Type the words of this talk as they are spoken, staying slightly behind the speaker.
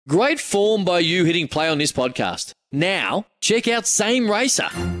Great form by you hitting play on this podcast. Now, check out Same Racer,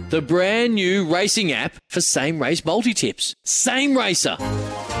 the brand new racing app for same race multi-tips. Same Racer.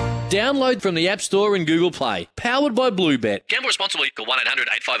 Download from the App Store and Google Play. Powered by Bluebet. Gamble responsibly. Call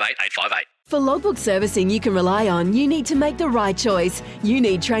 1-800-858-858. For logbook servicing you can rely on, you need to make the right choice. You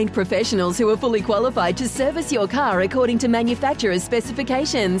need trained professionals who are fully qualified to service your car according to manufacturer's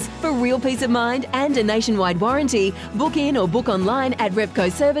specifications. For real peace of mind and a nationwide warranty, book in or book online at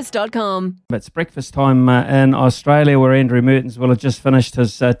repcoservice.com. It's breakfast time in Australia, where Andrew Mehrtens will have just finished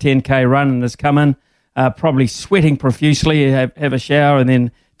his 10K run and has come in probably sweating profusely, have a shower and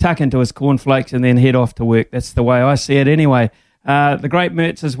then tuck into his cornflakes and then head off to work. That's the way I see it anyway. The great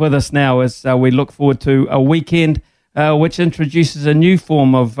Mertz is with us now as we look forward to a weekend which introduces a new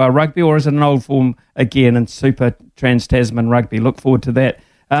form of rugby, or is it an old form again in Super Trans-Tasman rugby? Look forward to that.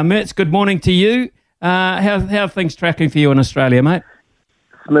 Mertz, good morning to you. How are things tracking for you in Australia, mate?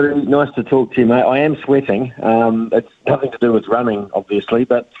 Smitty, nice to talk to you, mate. I am sweating. It's nothing to do with running, obviously,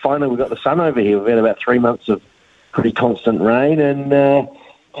 but finally we've got the sun over here. We've had about 3 months of pretty constant rain and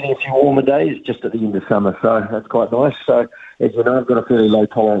getting a few warmer days just at the end of summer, so that's quite nice. So, as you know, I've got a fairly low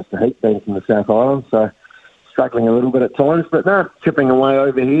tolerance to heat being from the South Island, so struggling a little bit at times, but no, chipping away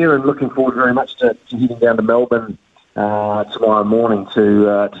over here and looking forward very much to heading down to Melbourne tomorrow morning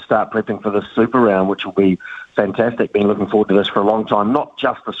to start prepping for the Super Round, which will be fantastic. Been looking forward to this for a long time, not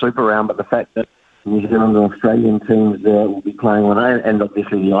just the Super Round, but the fact that New Zealand and Australian teams will be playing one another, and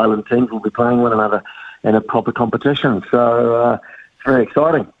obviously the island teams will be playing one another in a proper competition. So it's very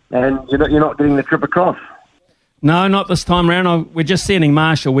exciting. And you're not getting the trip across. No, not this time round. We're just sending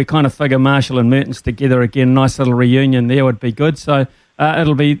Marshall. We kind of figure Marshall and Mehrtens together again. Nice little reunion there would be good. So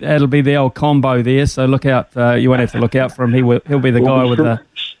it'll be the old combo there. So look out. You won't have to look out for him. He'll be the guy with the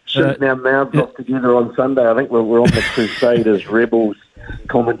shooting our mouths off together on Sunday. I think we're on the Crusaders Rebels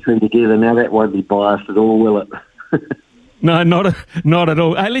commentary together. Now that won't be biased at all, will it? No, not at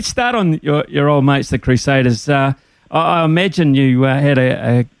all. Hey, let's start on your old mates, the Crusaders. I imagine you had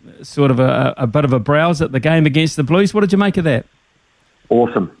a sort of a bit of a browse at the game against the Blues. What did you make of that?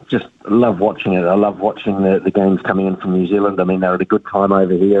 Awesome. Just love watching it. I love watching the games coming in from New Zealand. I mean, they're at a good time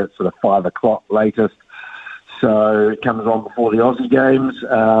over here. It's sort of 5 o'clock latest. So it comes on before the Aussie games.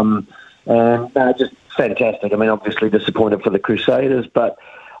 And just fantastic. I mean, obviously disappointed for the Crusaders, but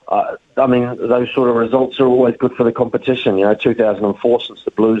I mean, those sort of results are always good for the competition. 2004 since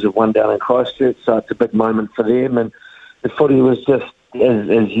the Blues have won down in Christchurch, so it's a big moment for them. And the footy was just,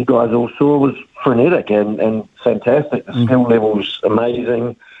 as you guys all saw, was frenetic and fantastic. The skill level's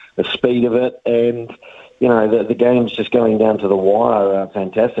amazing, the speed of it, and the game's just going down to the wire.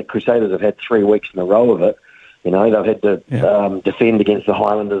 Fantastic. Crusaders have had 3 weeks in a row of it. They've had to defend against the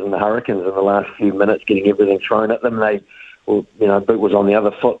Highlanders and the Hurricanes in the last few minutes, getting everything thrown at them. Boot was on the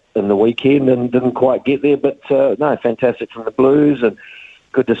other foot in the weekend and didn't quite get there. But, no, fantastic from the Blues, and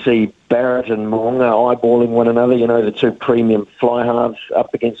good to see Barrett and Mo'unga eyeballing one another, the 2 premium fly halves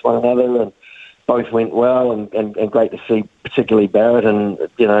up against one another, and both went well, and great to see particularly Barrett and,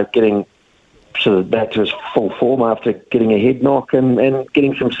 getting sort of back to his full form after getting a head knock and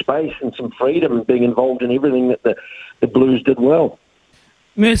getting some space and some freedom and being involved in everything that the Blues did well.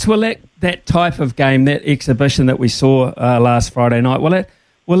 Mertz, will that type of game, that exhibition that we saw last Friday night,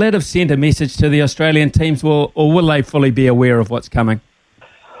 will that have sent a message to the Australian teams, or will they fully be aware of what's coming?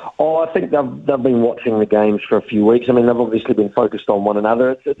 Oh, I think they've been watching the games for a few weeks. I mean, they've obviously been focused on one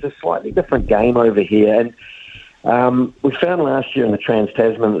another. It's a slightly different game over here. And we found last year in the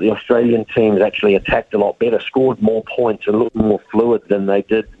Trans-Tasman that the Australian teams actually attacked a lot better, scored more points and looked more fluid than they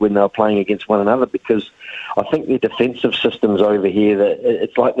did when they were playing against one another, because I think their defensive systems over here, that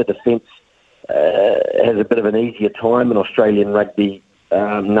it's like the defence has a bit of an easier time in Australian rugby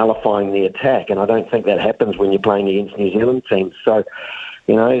nullifying the attack, and I don't think that happens when you're playing against New Zealand teams. So,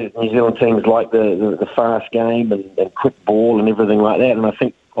 New Zealand teams like the fast game and quick ball and everything like that, and I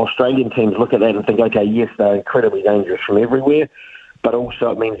think Australian teams look at that and think, okay, yes, they're incredibly dangerous from everywhere, but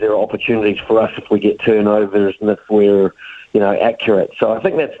also it means there are opportunities for us if we get turnovers and if we're, accurate. So I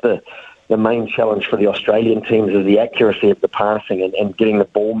think that's the main challenge for the Australian teams, is the accuracy of the passing and getting the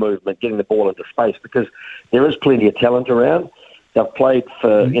ball movement, getting the ball into space, because there is plenty of talent around. They've played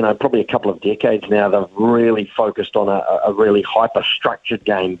for, probably a couple of decades now. They've really focused on a really hyper-structured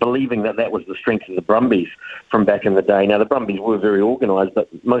game, believing that was the strength of the Brumbies from back in the day. Now, the Brumbies were very organised, but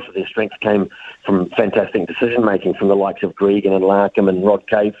most of their strength came from fantastic decision-making from the likes of Gregan and Larkham and Rod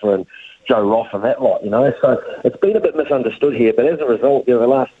Kafer and Joe Roff and that lot, So it's been a bit misunderstood here, but as a result, the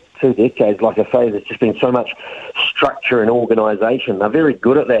last 2 decades, like I say, there's just been so much structure and organisation. They're very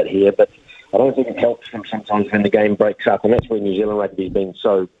good at that here, but I don't think it helps them sometimes when the game breaks up, and that's where New Zealand rugby has been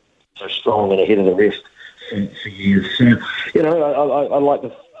so strong and ahead of the rest for years. So, I like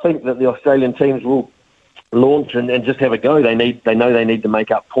to think that the Australian teams will launch and just have a go. They know they need to make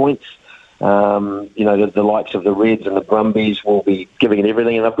up points. The likes of the Reds and the Brumbies will be giving it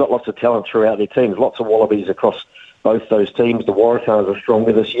everything, and they've got lots of talent throughout their teams, lots of Wallabies across both those teams. The Waratahs are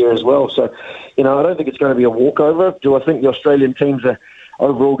stronger this year as well. So, I don't think it's going to be a walkover. Do I think the Australian teams are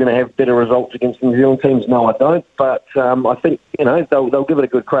overall going to have better results against the New Zealand teams? No, I don't. But I think, they'll give it a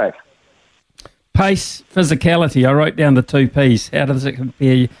good crack. Pace, physicality. I wrote down the 2 Ps. How does it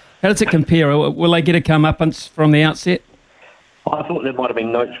compare? Will they get a comeuppance from the outset? I thought there might have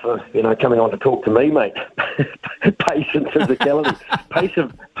been notes for, coming on to talk to me, mate. Pace and physicality.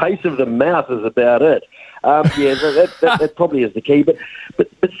 pace of the mouth is about it. That probably is the key. But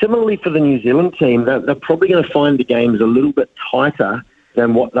similarly for the New Zealand team, they're probably going to find the games a little bit tighter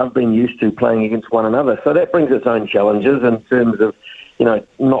than what they've been used to playing against one another. So that brings its own challenges in terms of,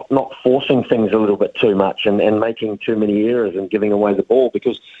 not forcing things a little bit too much and making too many errors and giving away the ball,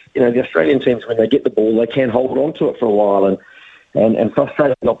 because, the Australian teams, when they get the ball, they can hold on to it for a while and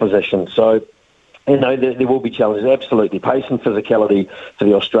frustrate the opposition. So, there will be challenges, absolutely. Pace and physicality for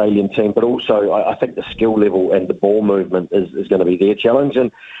the Australian team, but also I think the skill level and the ball movement is going to be their challenge.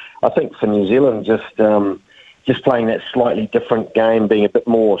 And I think for New Zealand, just playing that slightly different game, being a bit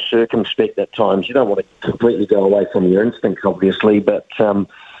more circumspect at times. You don't want to completely go away from your instincts, obviously, but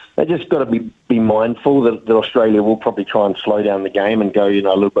they just got to be mindful that Australia will probably try and slow down the game and go, a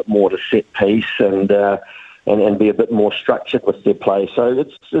little bit more to set piece and be a bit more structured with their play. So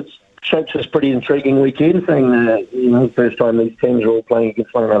it's shapes this pretty intriguing weekend, saying first time these teams are all playing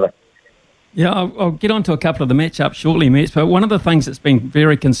against one another. Yeah, I'll get on to a couple of the matchups shortly, Metz, but one of the things that's been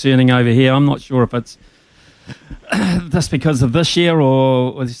very concerning over here, I'm not sure if it's just because of this year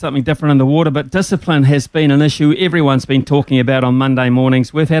or there's something different in the water, but discipline has been an issue everyone's been talking about on Monday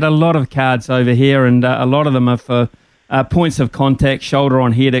mornings. We've had a lot of cards over here, and a lot of them are for points of contact, shoulder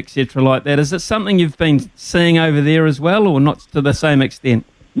on head, etc. like that. Is it something you've been seeing over there as well, or not to the same extent?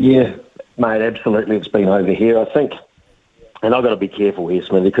 Yeah, mate, absolutely. It's been over here, I think. And I've got to be careful here,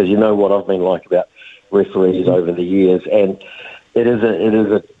 Smithy, because you know what I've been like about referees over the years, and it is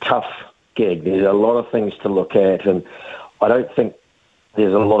a tough gig. There's a lot of things to look at, and I don't think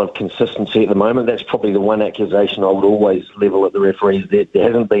there's a lot of consistency at the moment. That's probably the one accusation I would always level at the referees. There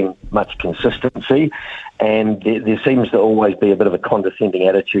hasn't been much consistency, and there seems to always be a bit of a condescending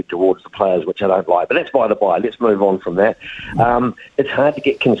attitude towards the players, which I don't like. But that's by the by. Let's move on from that. It's hard to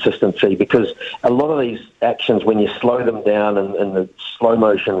get consistency because a lot of these actions, when you slow them down and the slow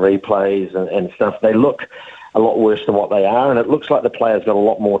motion replays and stuff, they look a lot worse than what they are, and it looks like the players got a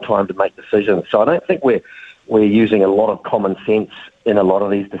lot more time to make decisions. So I don't think we're using a lot of common sense in a lot of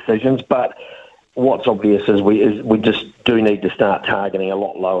these decisions, but what's obvious is we just do need to start targeting a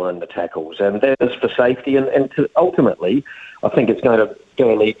lot lower in the tackles, and that is for safety, and ultimately I think it's going to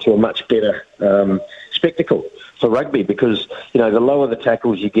lead to a much better spectacle for rugby, because the lower the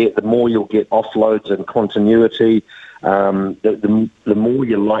tackles you get, the more you'll get offloads and continuity, the more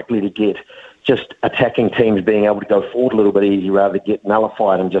you're likely to get just attacking teams being able to go forward a little bit easier rather than get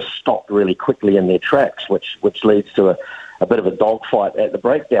nullified and just stopped really quickly in their tracks, which leads to a bit of a dogfight at the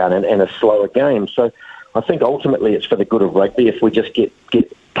breakdown and a slower game. So I think ultimately it's for the good of rugby if we just get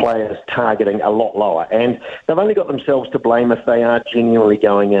players targeting a lot lower. And they've only got themselves to blame if they are genuinely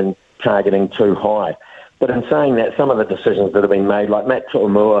going in targeting too high. But in saying that, some of the decisions that have been made, like Matt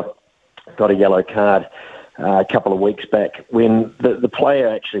Tuamua got a yellow card a couple of weeks back when the player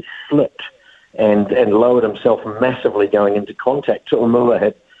actually slipped and lowered himself massively going into contact. Tuamua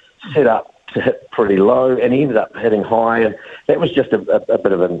had set up to hit pretty low, and he ended up hitting high, and that was just a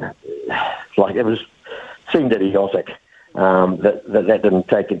bit of it seemed idiotic that didn't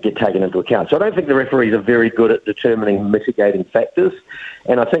get taken into account. So I don't think the referees are very good at determining mitigating factors,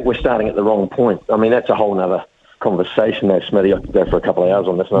 and I think we're starting at the wrong point. I mean, that's a whole other conversation there, Smithy. I could go for a couple of hours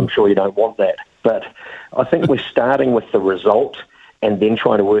on this, and I'm sure you don't want that. But I think we're starting with the result and then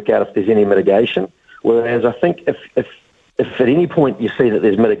trying to work out if there's any mitigation. Whereas I think if at any point you see that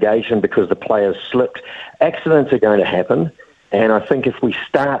there's mitigation because the players slipped, accidents are going to happen. And I think if we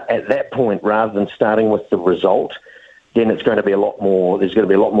start at that point rather than starting with the result, then it's going to be there's going to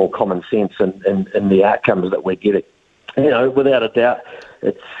be a lot more common sense in the outcomes that we're getting. Without a doubt,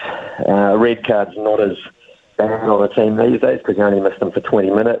 it's red cards not as bad on a team these days because you only miss them for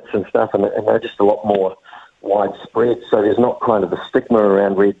 20 minutes and stuff, and they're just a lot more widespread, so there's not kind of the stigma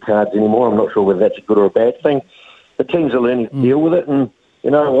around red cards anymore. I'm not sure whether that's a good or a bad thing. The teams are learning to deal with it, and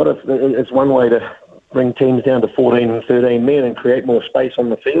you know what? It's one way to bring teams down to 14 and 13 men and create more space on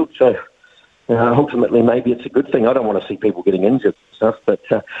the field. So ultimately maybe it's a good thing. I don't want to see people getting injured and stuff, but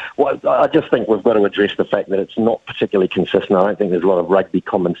I just think we've got to address the fact that it's not particularly consistent. I don't think there's a lot of rugby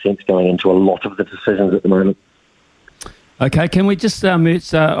common sense going into a lot of the decisions at the moment. Okay, can we just,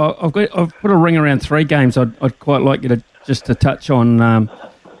 Mertz, I've put a ring around 3 games I'd quite like you to touch on.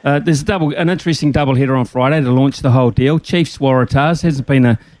 There's an interesting doubleheader on Friday to launch the whole deal. Chiefs Waratahs hasn't been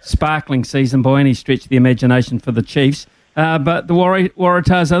a sparkling season by any stretch of the imagination for the Chiefs. But the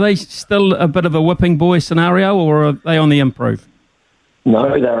Waratahs, are they still a bit of a whipping boy scenario, or are they on the improve?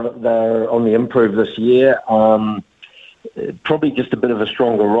 No, they're on the improve this year. Probably just a bit of a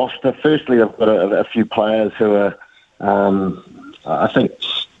stronger roster. Firstly, they've got a few players who are, I think,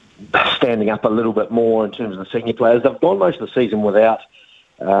 standing up a little bit more in terms of the senior players. They've gone most of the season without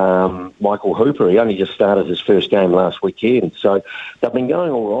Michael Hooper. He only just started his first game last weekend. So they've been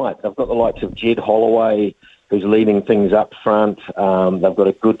going all right. They've got the likes of Jed Holloway, who's leading things up front. They've got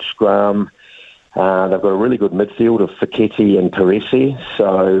a good scrum. They've got a really good midfield of Fekete and Peresi.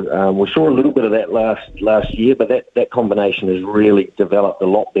 So we saw a little bit of that last year, but that combination has really developed a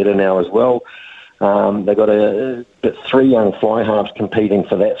lot better now as well. They've got 3 young fly halves competing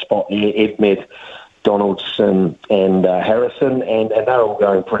for that spot there, Edmed, Donaldson and Harrison, and they're all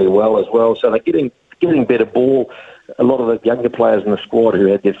going pretty well as well. So they're getting better ball. A lot of the younger players in the squad who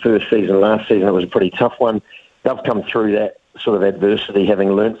had their first season last season, it was a pretty tough one. They've come through that sort of adversity,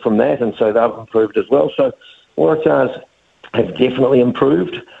 having learnt from that, and so they've improved as well. So Waratahs have definitely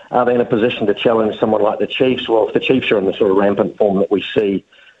improved. Are they in a position to challenge someone like the Chiefs? Well, if the Chiefs are in the sort of rampant form that we see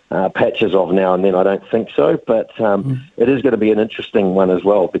patches of now and then, I don't think so. But it is going to be an interesting one as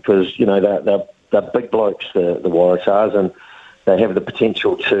well, because they're big blokes, the Waratahs, and they have the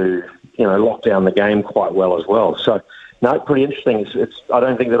potential to lock down the game quite well as well. So. No, pretty interesting. I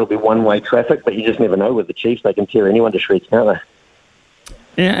don't think that'll be one-way traffic, but you just never know with the Chiefs. They can tear anyone to shreds, can't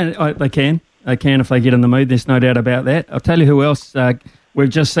they? Yeah, and they can. They can if they get in the mood. There's no doubt about that. I'll tell you who else.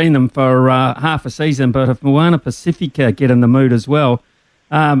 We've just seen them for half a season, but if Moana Pacifica get in the mood as well,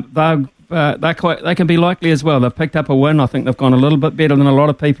 they can be likely as well. They've picked up a win. I think they've gone a little bit better than a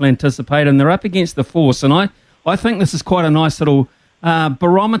lot of people anticipate, and they're up against the Force. And I think this is quite a nice little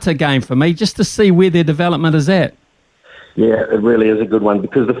barometer game for me, just to see where their development is at. Yeah, it really is a good one,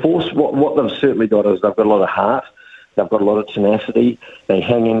 because the Force, what they've certainly got is they've got a lot of heart, they've got a lot of tenacity, they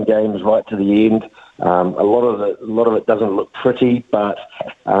hang in games right to the end. A lot of it doesn't look pretty, but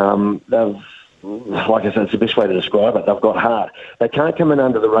they've, like I said, it's the best way to describe it. They've got heart. They can't come in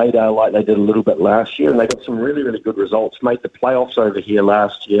under the radar like they did a little bit last year, and they got some really, really good results. Made the playoffs over here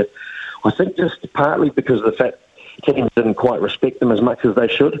last year. I think just partly because of the fact teams didn't quite respect them as much as they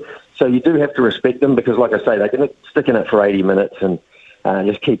should. So you do have to respect them, because, like I say, they can stick in it for 80 minutes and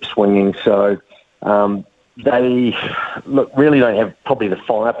just keep swinging. So they really don't have probably the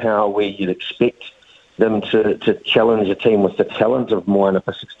firepower where you'd expect them to challenge a team with the talent of Moana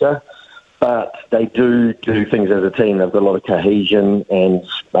Pacifica. But they do things as a team. They've got a lot of cohesion and,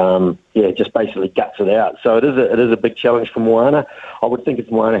 just basically guts it out. So it is a big challenge for Moana. I would think if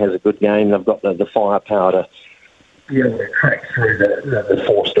Moana has a good game, they've got the firepower to track through the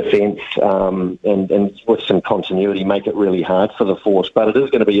Force defence and with some continuity make it really hard for the Force. But it is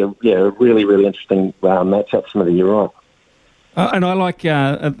going to be a really, really interesting matchup, some of the year on. And I like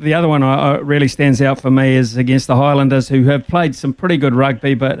the other one really stands out for me is against the Highlanders, who have played some pretty good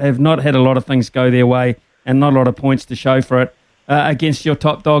rugby but have not had a lot of things go their way and not a lot of points to show for it, against your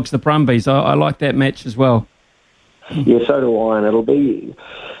top dogs, the Brumbies. I like that match as well. Yeah, so do I, and it'll be...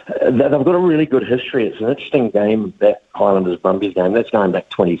 They've got a really good history. It's an interesting game, that Highlanders-Brumbies game. That's going back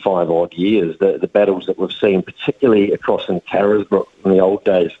 25-odd years. The battles that we've seen, particularly across in Carisbrook in the old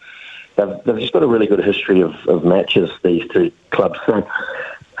days, they've just got a really good history of matches, these two clubs. So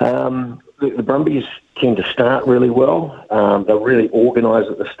the Brumbies tend to start really well. They're really organised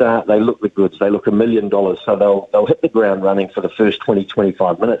at the start. They look the goods. They look $1 million. So they'll hit the ground running for the first 20,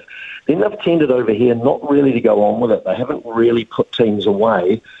 25 minutes. Then they've tended over here not really to go on with it. They haven't really put teams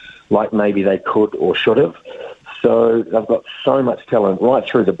away like maybe they could or should have. So they've got so much talent right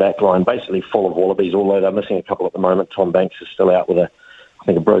through the back line, basically full of wallabies, although they're missing a couple at the moment. Tom Banks is still out with a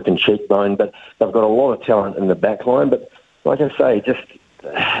broken cheekbone, but they've got a lot of talent in the back line. But like I say,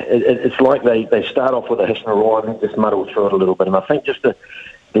 it's like they start off with a hiss and a roar and just muddle through it a little bit. And I think just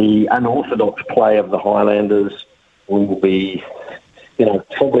the unorthodox play of the Highlanders will be,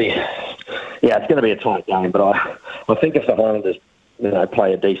 probably, it's going to be a tight game. But I think if the Highlanders,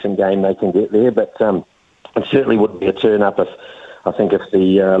 play a decent game, they can get there. But it certainly wouldn't be a turn-up if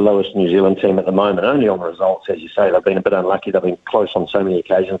the lowest New Zealand team at the moment, only on the results, as you say, they've been a bit unlucky. They've been close on so many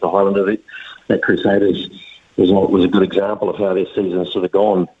occasions. The Highlanders, that Crusaders result was a good example of how their season's sort of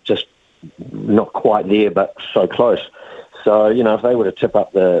gone. Just not quite there, but so close. So, if they were to tip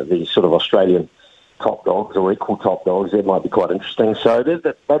up the sort of Australian top dogs or equal top dogs, that might be quite interesting. So there's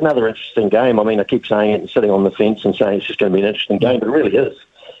another interesting game. I mean, I keep saying it and sitting on the fence and saying it's just going to be an interesting game, but it really is.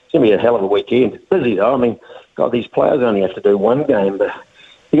 It's going to be a hell of a weekend. Busy, though. I mean, God, these players only have to do one game, but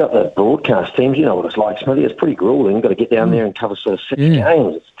you got the broadcast teams, you know what it's like, Smithy. It's pretty grueling. You've got to get down there and cover sort of 6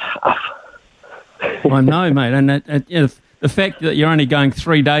 games. It's tough. I know, mate. And the fact that you're only going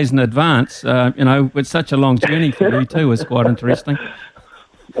 3 days in advance, with such a long journey for you too, is quite interesting.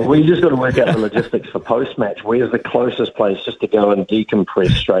 We just got to work out the logistics for post-match. Where's the closest place just to go and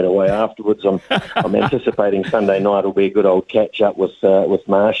decompress straight away afterwards? I'm anticipating Sunday night will be a good old catch-up with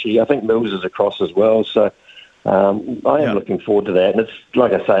Marshy. I think Mills is across as well, so I am looking forward to that. And it's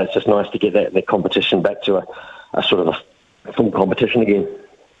like I say, it's just nice to get that competition back to a sort of a full competition again.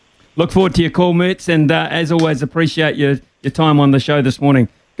 Look forward to your call, Mertz, and as always, appreciate your time on the show this morning.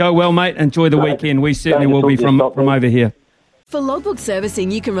 Go well, mate. Enjoy the weekend. We certainly will be from over here. For logbook servicing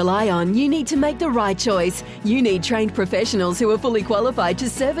you can rely on, you need to make the right choice. You need trained professionals who are fully qualified to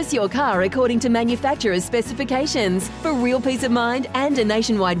service your car according to manufacturer's specifications. For real peace of mind and a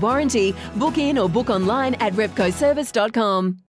nationwide warranty, book in or book online at repcoservice.com.